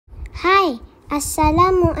Hi,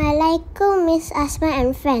 Assalamualaikum Miss Asma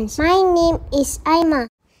and friends. My name is Aimar,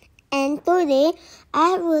 and today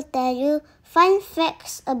I will tell you fun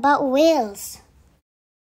facts about whales.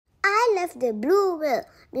 I love the blue whale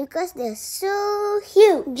because they're so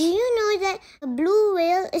huge. Do you know that a blue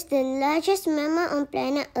whale is the largest mammal on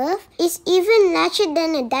planet Earth? It's even larger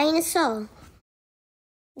than a dinosaur.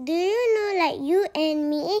 Do you know, like you and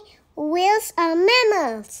me, whales are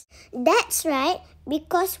mammals? That's right,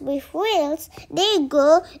 because with whales, they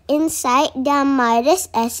go inside their mothers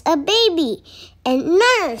as a baby and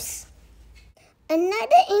nurse.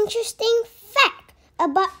 Another interesting fact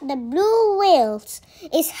about the blue whales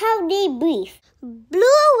is how they breathe.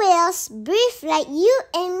 Blue whales breathe like you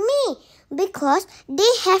and me because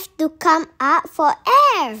they have to come up for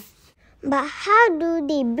air. But how do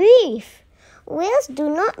they breathe? Whales do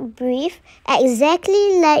not breathe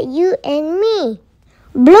exactly like you and me.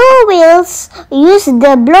 Blue whales use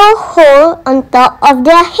the blowhole on top of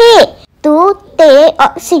their head to take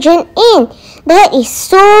oxygen in. That is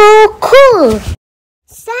so cool!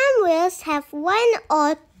 Some whales have one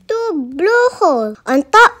or two blowholes on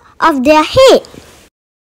top of their head.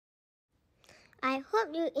 I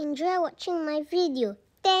hope you enjoy watching my video.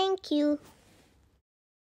 Thank you.